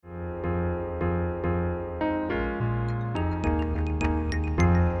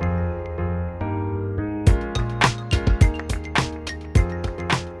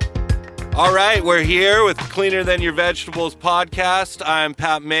All right, we're here with Cleaner Than Your Vegetables podcast. I'm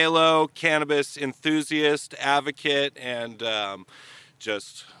Pat Malo, cannabis enthusiast, advocate, and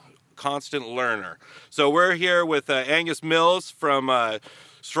just constant learner. So we're here with Angus Mills from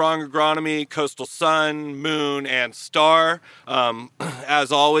Strong Agronomy, Coastal Sun, Moon, and Star.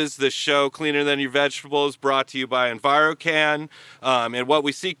 As always, this show, Cleaner Than Your Vegetables, brought to you by EnviroCan. And what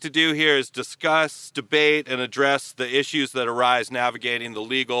we seek to do here is discuss, debate, and address the issues that arise navigating the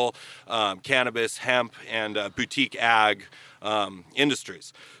legal cannabis, hemp, and boutique ag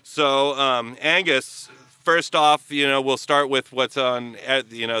industries. So, Angus, first off, we'll start with what's on,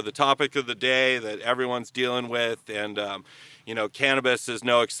 the topic of the day that everyone's dealing with, and cannabis is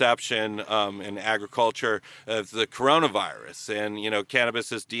no exception in agriculture of the coronavirus. And, cannabis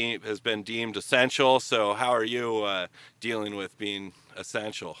has been deemed essential. So how are you dealing with being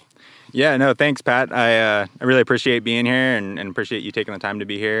essential? Yeah, no, thanks, Pat. I really appreciate being here and appreciate you taking the time to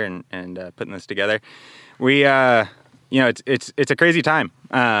be here and putting this together. We, it's a crazy time.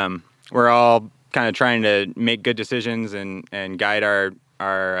 We're all kind of trying to make good decisions and guide our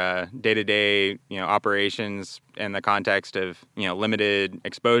day-to-day, operations in the context of, limited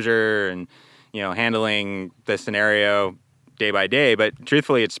exposure and, handling the scenario day by day. But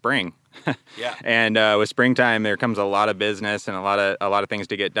truthfully, it's spring. Yeah. And with springtime, there comes a lot of business and a lot of things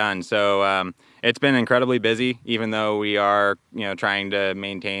to get done. So it's been incredibly busy, even though we are, trying to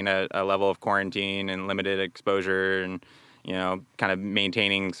maintain a level of quarantine and limited exposure and, kind of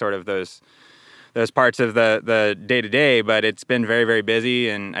maintaining sort of those parts of the day-to-day, but it's been very, very busy,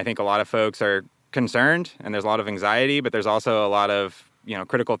 and I think a lot of folks are concerned, and there's a lot of anxiety, but there's also a lot of,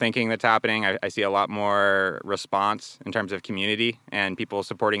 critical thinking that's happening. I see a lot more response in terms of community and people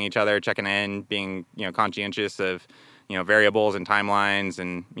supporting each other, checking in, being, conscientious of, variables and timelines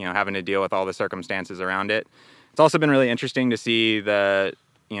and, having to deal with all the circumstances around it. It's also been really interesting to see the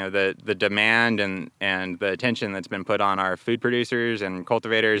demand and the attention that's been put on our food producers and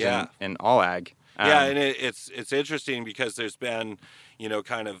cultivators and all ag. Yeah, and it's interesting because there's been,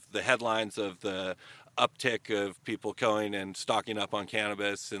 kind of the headlines of the uptick of people going and stocking up on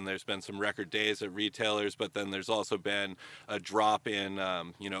cannabis, and there's been some record days at retailers, but then there's also been a drop in,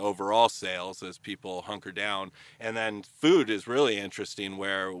 overall sales as people hunker down. And then food is really interesting,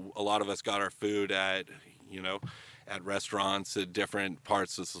 where a lot of us got our food at restaurants at different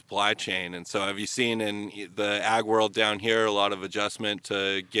parts of the supply chain. And so have you seen in the ag world down here a lot of adjustment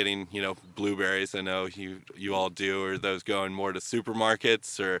to getting, blueberries? I know you all do. Are those going more to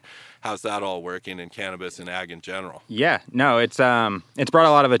supermarkets, or how's that all working in cannabis and ag in general? Yeah, no, it's brought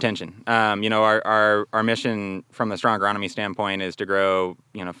a lot of attention. Our mission from the Strong Agronomy standpoint is to grow,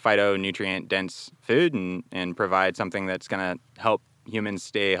 phytonutrient dense food and provide something that's going to help humans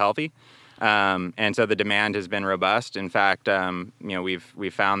stay healthy. And so the demand has been robust. In fact,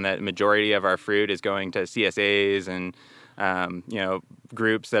 we've found that majority of our fruit is going to CSAs and,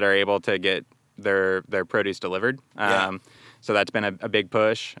 groups that are able to get their produce delivered. So that's been a big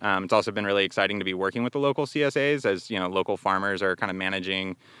push. It's also been really exciting to be working with the local CSAs as, local farmers are kind of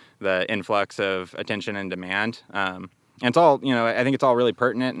managing the influx of attention and demand. And it's all, I think it's all really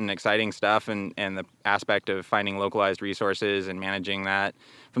pertinent and exciting stuff, and the aspect of finding localized resources and managing that.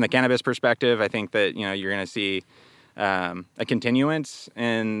 From the cannabis perspective, I think that, you're going to see a continuance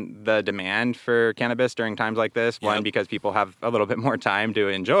in the demand for cannabis during times like this. Yep. One, because people have a little bit more time to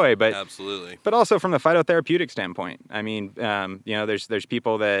enjoy, but absolutely. But also from the phytotherapeutic standpoint. I mean, there's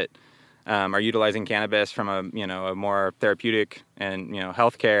people that are utilizing cannabis from a more therapeutic and,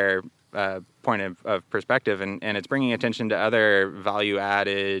 healthcare point of perspective, and it's bringing attention to other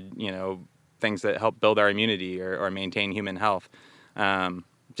value-added, things that help build our immunity or maintain human health.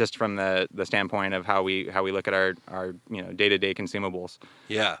 Just from the standpoint of how we look at our day-to-day consumables.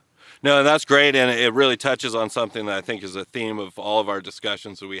 Yeah. No, that's great, and it really touches on something that I think is a theme of all of our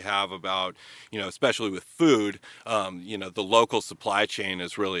discussions that we have about, especially with food, the local supply chain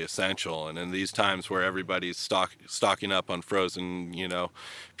is really essential. And in these times where everybody's stocking up on frozen,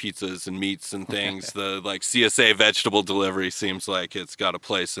 pizzas and meats and things, the CSA vegetable delivery seems like it's got a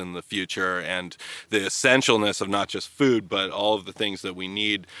place in the future. And the essentialness of not just food, but all of the things that we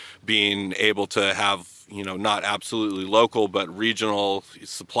need, being able to have, not absolutely local, but regional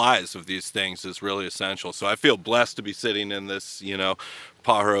supplies of these things is really essential. So I feel blessed to be sitting in this,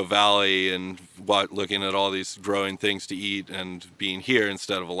 Pajaro Valley and looking at all these growing things to eat and being here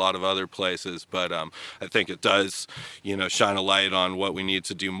instead of a lot of other places. But I think it does, shine a light on what we need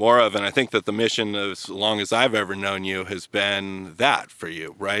to do more of. And I think that the mission, as long as I've ever known you, has been that for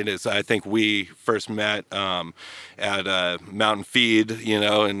you, right? I think we first met at Mountain Feed,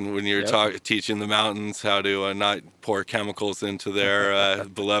 and when you were teaching the mountains how to not pour chemicals into their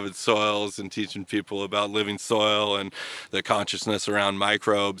beloved soils and teaching people about living soil and the consciousness around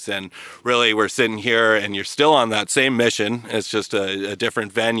microbes. And really, we're sitting here and you're still on that same mission. It's just a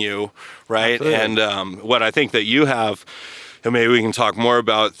different venue, right? Absolutely. And what I think that you have, and maybe we can talk more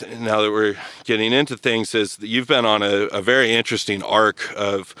about now that we're getting into things, is that you've been on a very interesting arc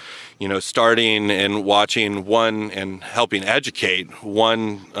of, starting and watching one and helping educate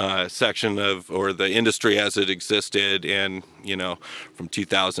one section of, or the industry as it existed in, from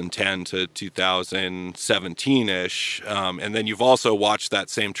 2010 to 2017-ish. And then you've also watched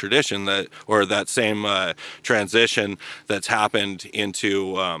that same tradition that same transition that's happened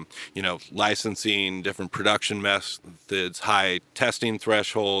into, licensing, different production methods, high testing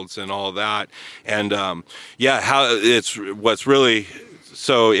thresholds and all of that. And what's really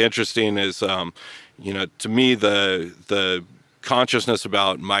so interesting is, to me, the consciousness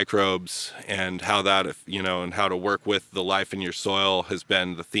about microbes and how that, and how to work with the life in your soil has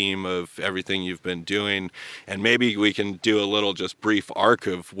been the theme of everything you've been doing. And maybe we can do a little just brief arc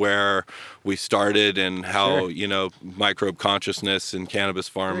of where we started and how, Sure. Microbe consciousness in cannabis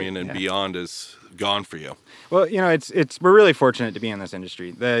farming and beyond is gone for you. Well, we're really fortunate to be in this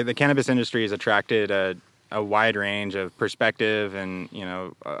industry. The cannabis industry has attracted a wide range of perspective and,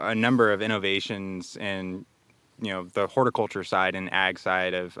 a number of innovations in, the horticulture side and ag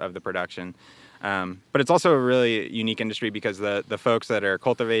side of the production. But it's also a really unique industry because the folks that are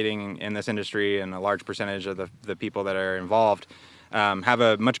cultivating in this industry and a large percentage of the people that are involved have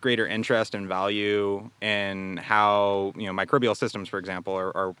a much greater interest and value in how, microbial systems, for example,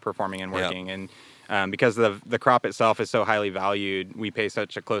 are performing and working. Yep. And because the crop itself is so highly valued, we pay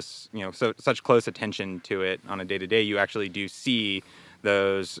such close attention to it on a day-to-day. You actually do see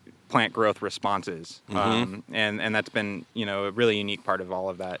those plant growth responses. Mm-hmm. And that's been, a really unique part of all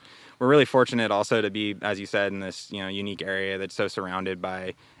of that. We're really fortunate also to be, as you said, in this, unique area that's so surrounded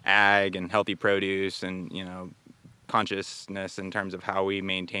by ag and healthy produce and, consciousness in terms of how we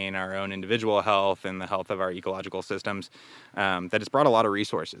maintain our own individual health and the health of our ecological systems, that it's brought a lot of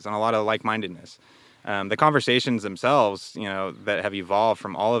resources and a lot of like-mindedness. The conversations themselves, that have evolved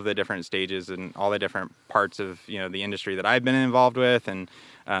from all of the different stages and all the different parts of, the industry that I've been involved with, and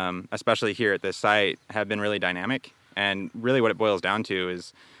especially here at this site, have been really dynamic. And really what it boils down to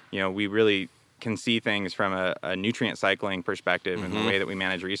is, we really can see things from a nutrient cycling perspective, Mm-hmm. and the way that we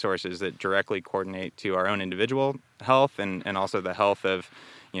manage resources that directly coordinate to our own individual health and also the health of,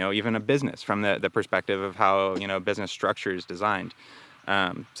 even a business from the perspective of how, business structure is designed.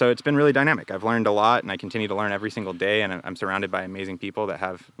 So it's been really dynamic. I've learned a lot, and I continue to learn every single day, and I'm surrounded by amazing people that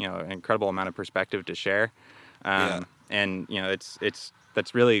have, an incredible amount of perspective to share. And,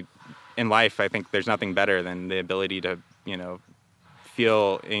 that's really, in life, I think there's nothing better than the ability to,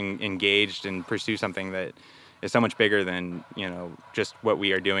 feel engaged and pursue something that is so much bigger than, just what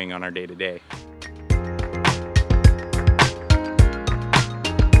we are doing on our day-to-day.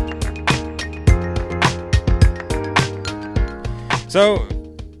 So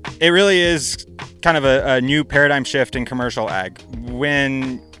it really is kind of a new paradigm shift in commercial ag.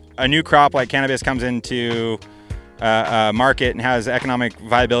 When a new crop like cannabis comes into a market and has economic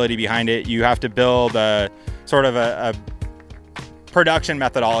viability behind it, you have to build a sort of a production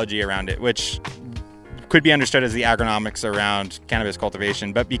methodology around it, which could be understood as the agronomics around cannabis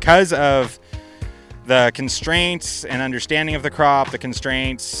cultivation. But because of the constraints and understanding of the crop, the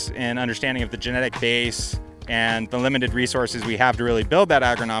constraints and understanding of the genetic base, and the limited resources we have to really build that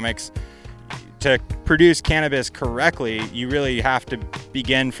agronomics, to produce cannabis correctly, you really have to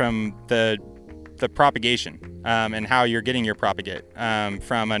begin from the propagation and how you're getting your propagate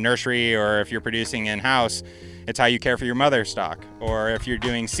from a nursery, or if you're producing in-house, it's how you care for your mother stock, or if you're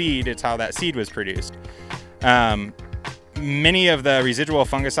doing seed, it's how that seed was produced. Many of the residual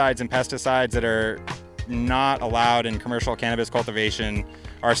fungicides and pesticides that are not allowed in commercial cannabis cultivation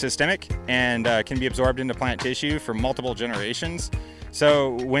are systemic and can be absorbed into plant tissue for multiple generations.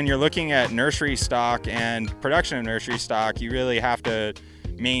 So when you're looking at nursery stock and production of nursery stock, you really have to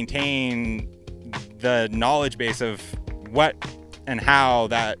maintain the knowledge base of what and how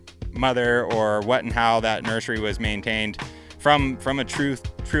that mother or what and how that nursery was maintained from a true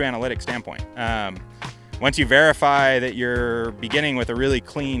analytic standpoint. Once you verify that you're beginning with a really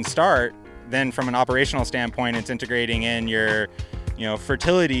clean start, then from an operational standpoint, it's integrating in your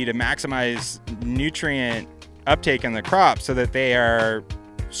fertility to maximize nutrient uptake in the crop so that they are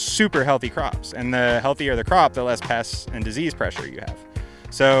super healthy crops. And the healthier the crop, the less pests and disease pressure you have.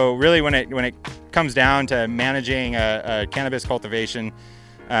 So really when it comes down to managing a cannabis cultivation,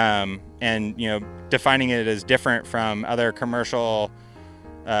 and defining it as different from other commercial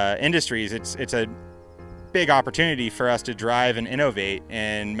industries, it's a big opportunity for us to drive and innovate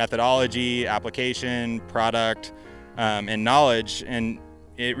in methodology, application, product, and knowledge. And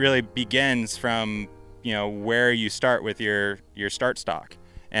it really begins from, where you start with your start stock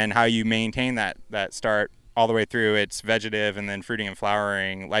and how you maintain that start all the way through its vegetative and then fruiting and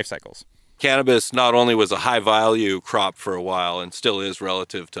flowering life cycles. Cannabis not only was a high value crop for a while and still is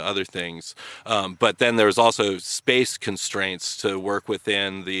relative to other things, but then there was also space constraints to work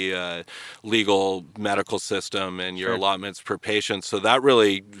within the legal medical system and your allotments per patient. So that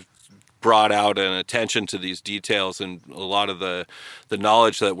really brought out an attention to these details and a lot of the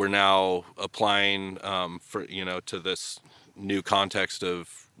knowledge that we're now applying to this new context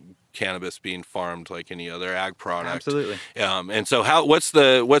of cannabis being farmed like any other ag product. Absolutely. And so what's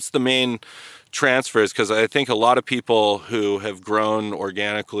the main transfers? Because I think a lot of people who have grown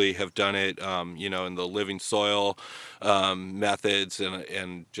organically have done it, in the living soil methods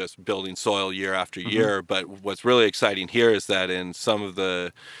and just building soil year after year. But what's really exciting here is that in some of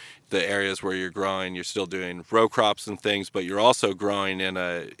the areas where you're growing, you're still doing row crops and things, but you're also growing in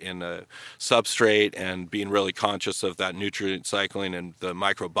a substrate and being really conscious of that nutrient cycling and the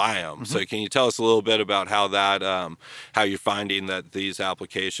microbiome. So can you tell us a little bit about how that how you're finding that these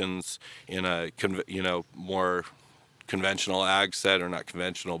applications in a more conventional ag set, or not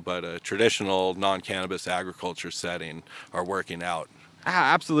conventional, but a traditional non-cannabis agriculture setting are working out?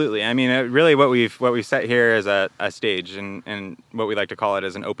 Absolutely. I mean, really what we've set here is a stage, and what we like to call it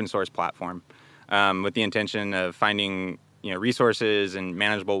is an open source platform, with the intention of finding resources and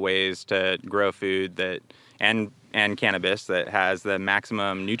manageable ways to grow food and cannabis that has the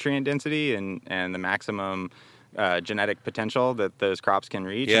maximum nutrient density and the maximum genetic potential that those crops can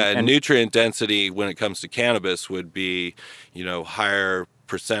reach. Yeah, and nutrient density when it comes to cannabis would be higher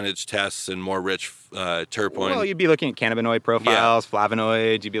percentage tests and more rich terpene. Well, you'd be looking at cannabinoid profiles,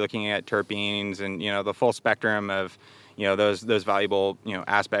 flavonoids. You'd be looking at terpenes, and the full spectrum of those valuable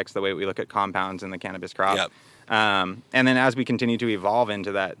aspects. The way we look at compounds in the cannabis crop. Yep. And then as we continue to evolve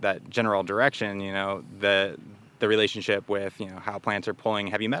into that general direction, the relationship with how plants are pulling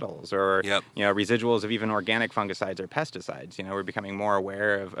heavy metals or residuals of even organic fungicides or pesticides. We're becoming more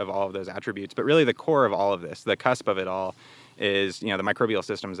aware of all of those attributes. But really, the core of all of this, the cusp of it all, is the microbial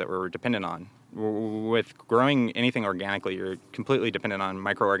systems that we're dependent on. With growing anything organically, you're completely dependent on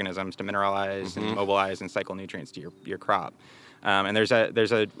microorganisms to mineralize and mobilize and cycle nutrients to your crop. And there's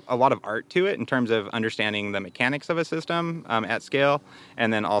a lot of art to it in terms of understanding the mechanics of a system at scale,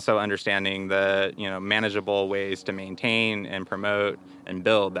 and then also understanding the manageable ways to maintain and promote and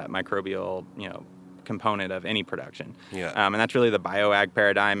build that microbial component of any production. And that's really the bioag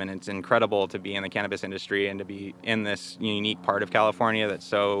paradigm, and it's incredible to be in the cannabis industry and to be in this unique part of California that's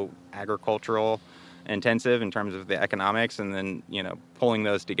so agricultural intensive in terms of the economics, and then pulling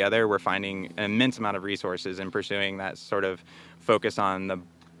those together, we're finding an immense amount of resources in pursuing that sort of focus on the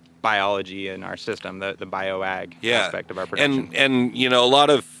biology in our system, the bioag aspect of our production. And a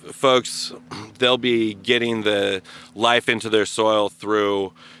lot of folks, they'll be getting the life into their soil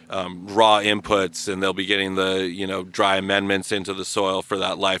through raw inputs, and they'll be getting the dry amendments into the soil for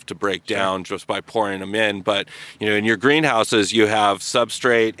that life to break down just by pouring them in. But in your greenhouses, you have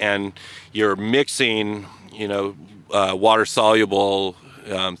substrate, and you're mixing water soluble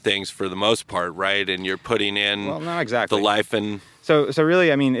things for the most part, right? And you're putting in not exactly the life and. So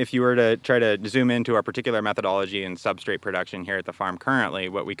really, I mean, if you were to try to zoom into our particular methodology and substrate production here at the farm currently,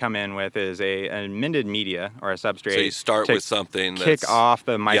 what we come in with is an amended media or a substrate. So you start with something kick off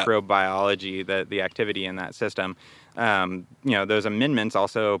the microbiology, the activity in that system. Those amendments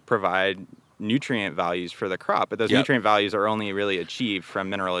also provide nutrient values for the crop, but those nutrient values are only really achieved from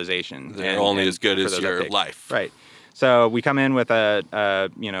mineralization. They're only as good as your life. Right. So we come in with a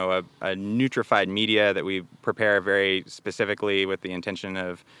nutrified media that we prepare very specifically with the intention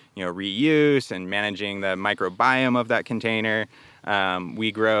of reuse and managing the microbiome of that container.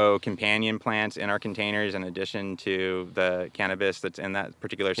 We grow companion plants in our containers in addition to the cannabis that's in that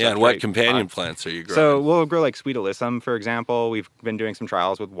particular substrate. Yeah, and what companion plants are you growing? So we'll grow like Sweet Alyssum, for example. We've been doing some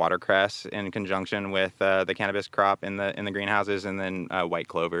trials with watercress in conjunction with the cannabis crop in the greenhouses, and then white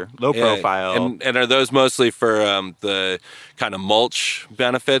clover, low profile. And are those mostly for the kind of mulch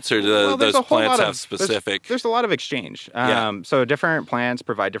benefits, or do those plants have specific? There's a lot of exchange. So different plants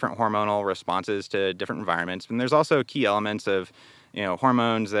provide different hormonal responses to different environments, and there's also key elements of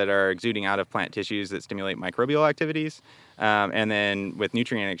hormones that are exuding out of plant tissues that stimulate microbial activities, and then with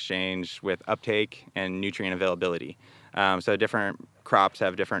nutrient exchange with uptake and nutrient availability. So different crops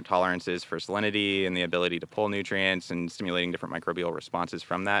have different tolerances for salinity and the ability to pull nutrients and stimulating different microbial responses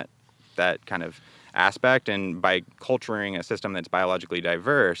from that that kind of aspect. And by culturing a system that's biologically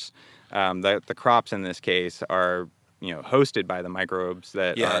diverse, the crops in this case are hosted by the microbes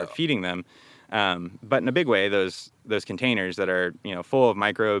that are feeding them. But in a big way, those containers that are full of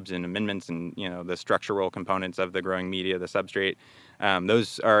microbes and amendments and the structural components of the growing media, the substrate,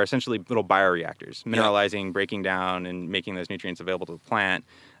 those are essentially little bioreactors, mineralizing, breaking down, and making those nutrients available to the plant,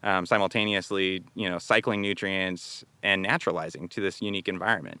 simultaneously cycling nutrients and naturalizing to this unique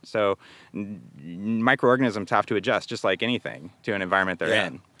environment. So microorganisms have to adjust, just like anything, to an environment they're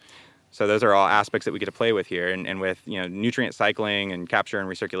in. So those are all aspects that we get to play with here, and with nutrient cycling and capture and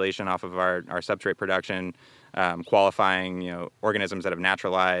recirculation off of our substrate production, qualifying organisms that have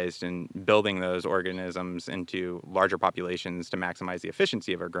naturalized and building those organisms into larger populations to maximize the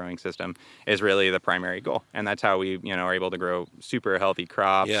efficiency of our growing system is really the primary goal. And that's how we are able to grow super healthy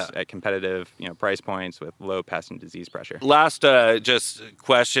crops at competitive price points with low pest and disease pressure. Last just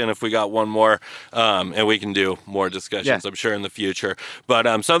question, if we got one more, and we can do more discussions I'm sure in the future,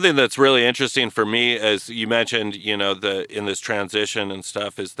 but something that's really interesting for me, as you mentioned in this transition and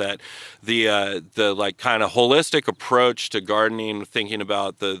stuff, is that the like kind of holistic approach to gardening, thinking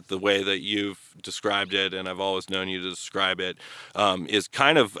about the way that you've described it, and I've always known you to describe it, is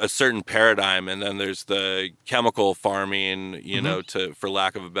kind of a certain paradigm. And then there's the chemical farming, for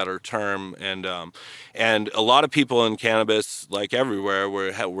lack of a better term, and a lot of people in cannabis, like everywhere,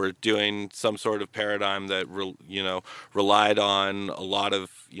 were doing some sort of paradigm that relied on a lot of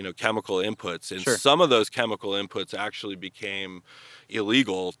chemical inputs, and some of those chemical inputs actually became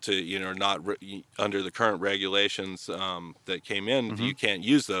illegal to not under the current regulations that came in. You can't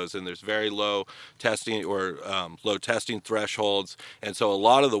use those, and there's very low testing or low testing thresholds. And so a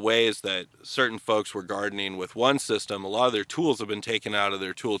lot of the ways that certain folks were gardening with one system, a lot of their tools have been taken out of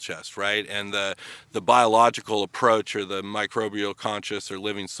their tool chest, right? And the biological approach, or the microbial conscious or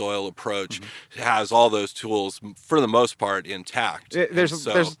living soil approach, has all those tools for the most part intact. There's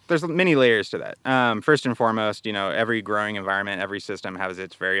many layers to that. First and foremost, every growing environment, every system has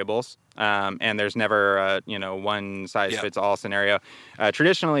its variables, and there's never a one size fits all scenario.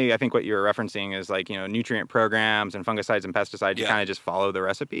 Traditionally, I think what you're referencing is like nutrient programs and fungicides and pesticides. You kind of just follow the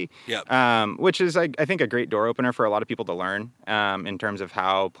recipe, which is I think a great door opener for a lot of people to learn in terms of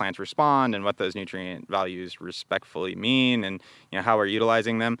how plants respond and what those nutrient values respectfully mean, and how we're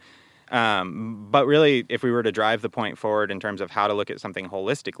utilizing them. But really, if we were to drive the point forward in terms of how to look at something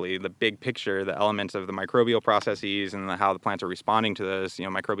holistically, the big picture, the elements of the microbial processes and how the plants are responding to those,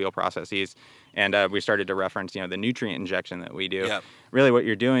 microbial processes, and we started to reference, the nutrient injection that we do. Really, what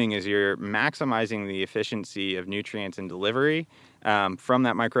you're doing is you're maximizing the efficiency of nutrients and delivery from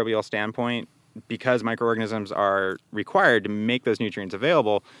that microbial standpoint. Because microorganisms are required to make those nutrients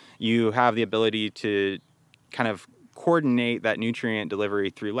available, you have the ability to kind of coordinate that nutrient delivery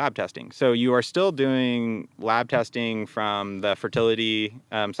through lab testing. So you are still doing lab testing from the fertility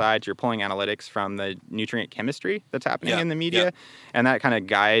side. You're pulling analytics from the nutrient chemistry that's happening in the media, and that kind of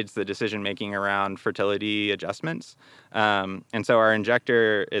guides the decision making around fertility adjustments. And so our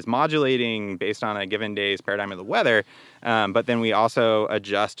injector is modulating based on a given day's paradigm of the weather, but then we also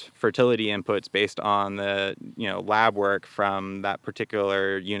adjust fertility inputs based on the lab work from that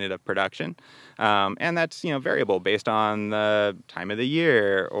particular unit of production. And that's variable based on the time of the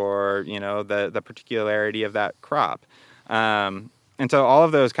year or the particularity of that crop. And so all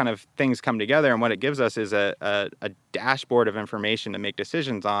of those kind of things come together, and what it gives us is a dashboard of information to make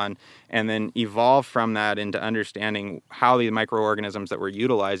decisions on, and then evolve from that into understanding how these microorganisms that we're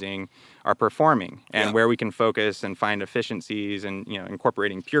utilizing are performing, and where we can focus and find efficiencies, and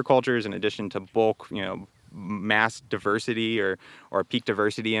incorporating pure cultures in addition to bulk mass diversity or peak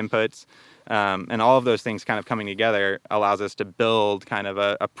diversity inputs. And all of those things kind of coming together allows us to build kind of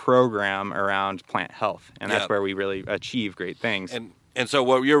a program around plant health. And that's where we really achieve great things. And so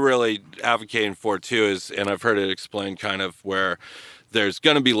what you're really advocating for too is, and I've heard it explained kind of, where there's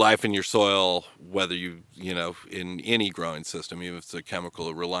going to be life in your soil, whether in any growing system, even if it's a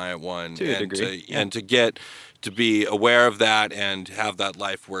chemical reliant one, to a degree. And to be aware of that and have that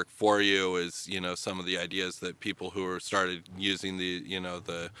life work for you is, some of the ideas that people who are started using the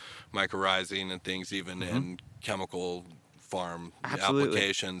mycorrhizing and things, even in chemical farm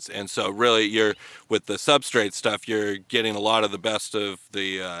applications. And so really you're with the substrate stuff, you're getting a lot of the best of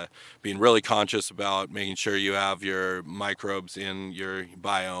the being really conscious about making sure you have your microbes in your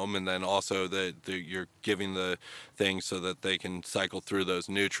biome, and then also that you're giving the things so that they can cycle through those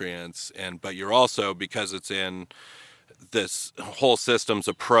nutrients. But you're also, because it's in this whole systems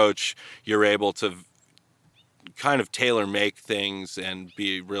approach, you're able to kind of tailor make things and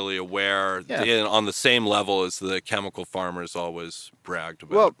be really aware on the same level as the chemical farmers always bragged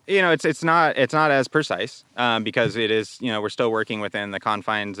about. Well, it's not as precise because it is, we're still working within the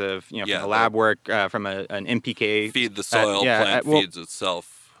confines of, from the lab work, from an NPK. Feed the soil, plant feeds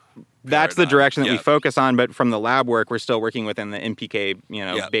itself. That's the direction that we focus on, but from the lab work, we're still working within the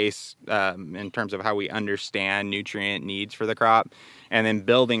NPK, base in terms of how we understand nutrient needs for the crop, and then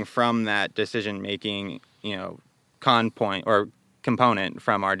building from that decision-making, component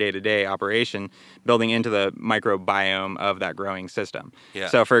from our day-to-day operation, building into the microbiome of that growing system. Yeah.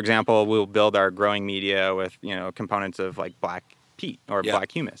 So, for example, we'll build our growing media with, components of like black peat or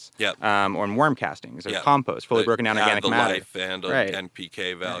black humus, or worm castings or compost, fully broken down organic matter. Life and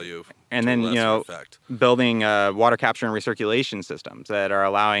NPK value. And then, building water capture and recirculation systems that are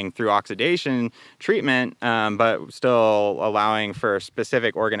allowing through oxidation treatment, but still allowing for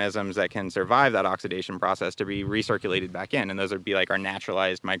specific organisms that can survive that oxidation process to be recirculated back in. And those would be like our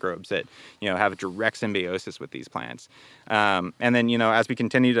naturalized microbes that, have direct symbiosis with these plants. And then, as we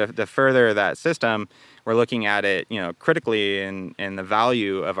continue to further that system, we're looking at it, critically in the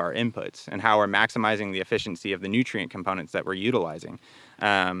value of our inputs and how we're maximizing the efficiency of the nutrient components that we're utilizing.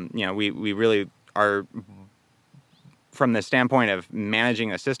 We really are, from the standpoint of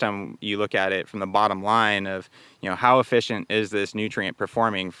managing the system, you look at it from the bottom line of, how efficient is this nutrient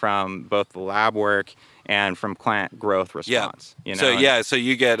performing from both the lab work and from plant growth response. So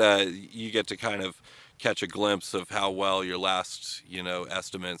you get to kind of catch a glimpse of how well your last,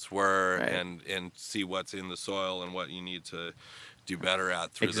 estimates were, and see what's in the soil and what you need to do better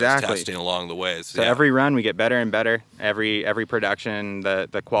at through this testing along the way. So every run we get better and better. Every production,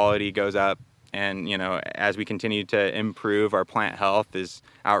 the quality goes up, and as we continue to improve, our plant health is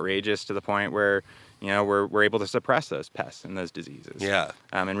outrageous to the point where we're able to suppress those pests and those diseases. Yeah.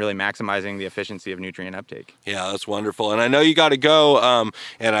 And really maximizing the efficiency of nutrient uptake. Yeah, that's wonderful. And I know you got to go,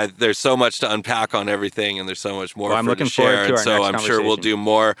 there's so much to unpack on everything, and there's so much more I'm looking forward to our next I'm sure we'll do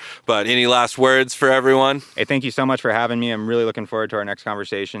more. But any last words for everyone? Hey, thank you so much for having me. I'm really looking forward to our next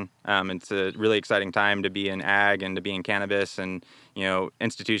conversation. It's a really exciting time to be in ag and to be in cannabis, and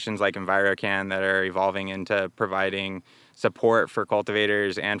institutions like EnviroCan that are evolving into providing support for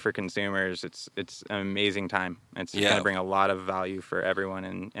cultivators and for consumers. It's an amazing time. It's going to bring a lot of value for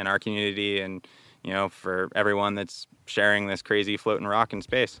everyone in our community, and for everyone that's sharing this crazy floating rock in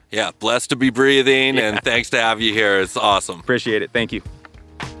space. Yeah, blessed to be breathing, and thanks to have you here. It's awesome. Appreciate it. Thank you.